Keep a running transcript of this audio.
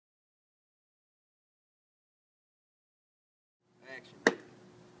Action.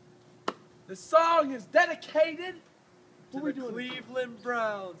 The song is dedicated to the Cleveland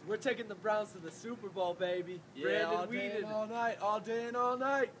Browns. We're taking the Browns to the Super Bowl, baby. Yeah, all day and all night, all day and all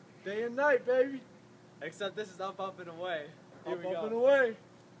night, day and night, baby. Except this is up, up, and away. Here we up go. and away.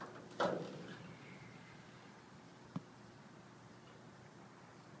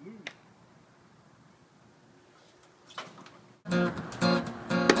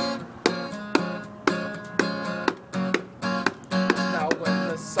 Now when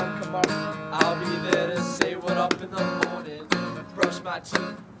the sun comes up, I'll be there to say what up in the morning. Brush my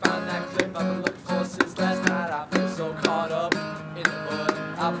teeth, find that clip I've been looking for since last night. I feel so caught up in the mud.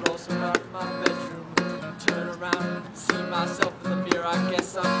 I blow some around my bedroom, turn around, see myself in the mirror. I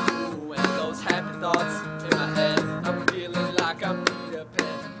guess I'm cool, and those happy thoughts in my head. I'm feeling like I'm Peter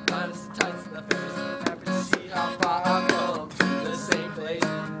Pan, minus the tights and the fairies. Happy to see how far I've come to the same place.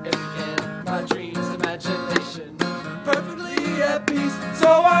 If again, my dreams, imagination, perfectly at peace. So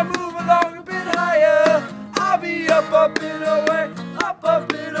I move along a bit higher. I'll be up, up and away, up,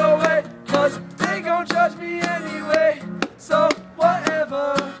 up and away. Cause they gon' judge me anyway. So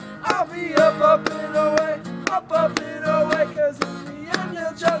whatever, I'll be up and away, up and away. Cause in the end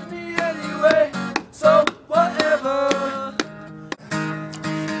they'll judge me anyway. So whatever.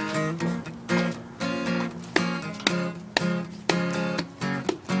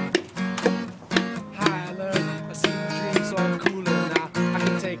 Hi, I learned, I see my dreams, so I'm cooler now. I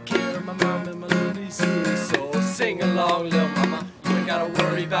can take care of my mom and my little silly soul. Sing along, little mama. You ain't gotta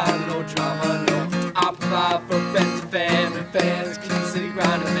worry about no drama, no. I provide for friends and family, fans, keep the city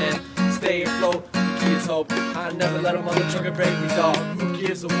grinding, man. Stay afloat, kids hope. I never let a mother trucker break me, dog. Who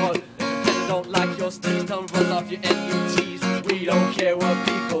gives a what? If you don't like your steez, tell them buzz off your NUTs. We don't care what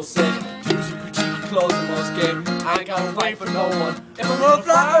people say. Choose your critique, your clothes in most game. I ain't gotta fight for no one. If I'm gonna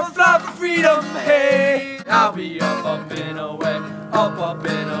fly, I'll fly for freedom, hey. I'll be up and away, up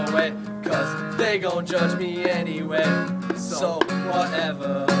and away. Cause they gon' judge me anyway. So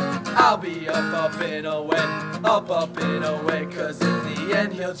whatever, I'll be up and away, up and away. Cause in the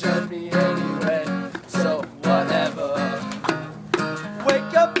end he'll judge me anyway. So whatever.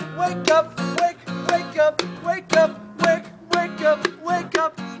 Wake up, wake up, wake up, wake up, wake up, wake up, wake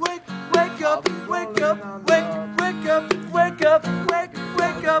up, wake up, wake up, wake up, wake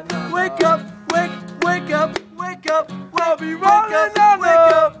up, wake up, wake up, wake up. I'll be rolling on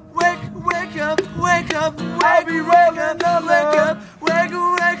the wake up, I'll be rolling on wake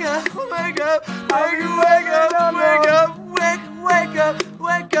up, wake up, wake up, I'll be rolling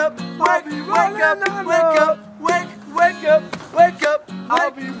on wake up,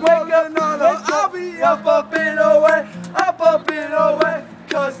 I'll be rolling on I'll be up and away, up and away.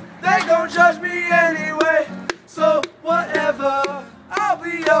 Cause they gon' judge me anyway. So whatever, I'll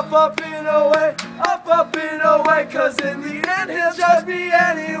be up and away, up and away. Cause in the end he'll judge me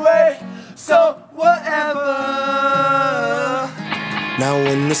anyway. So whatever. Now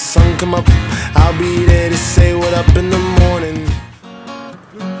when the sun come up, I'll be there to say what up in the morning.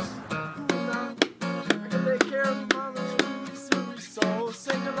 I can take care of my mama and silly soul.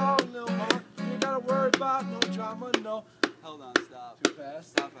 Sing along, little mama. You ain't gotta worry about no drama, no. Hold on, stop. Too fast.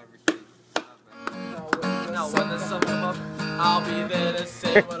 Stop everything. Stop everything. Now when the sun come up, I'll be there to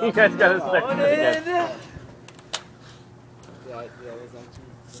say what up. You guys gotta say Yeah, there's like two.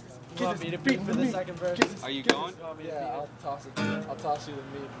 You want me to beat for the second verse? Are you going? Yeah, I'll toss it. I'll toss you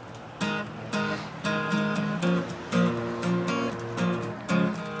the meat.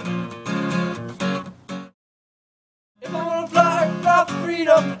 If I wanna fly, fly for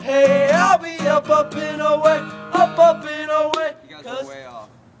freedom, hey, I'll be up and away, up and away. You guys are way off.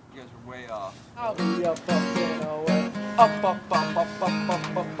 You guys are way off. I'll be up and away. Up.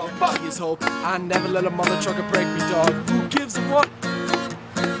 Here's hope. I never let a mother trucker break me, dog. Who gives a what?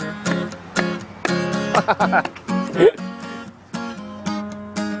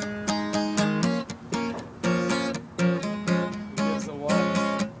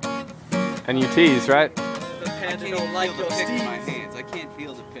 And you tease, right? The I panda can't don't like feel your the pick in my steez. hands. I can't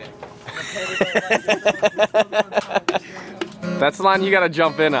feel the pick. That's the line you gotta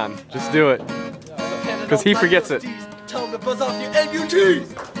jump in on. Just do it. Because he forgets it. Tell him to buzz off your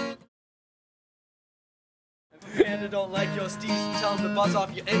NUTs. If a panda don't like your steez, tell him to buzz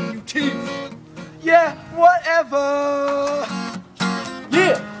off your NUTs. Yeah, whatever.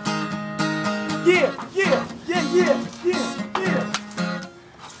 Yeah.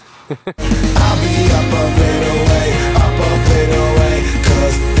 I'll be up and away, and away.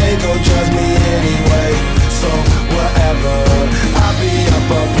 Cause they gon' judge me anyway. So whatever, I'll be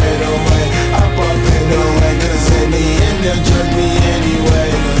up and away, and away. Cause in the end they'll judge me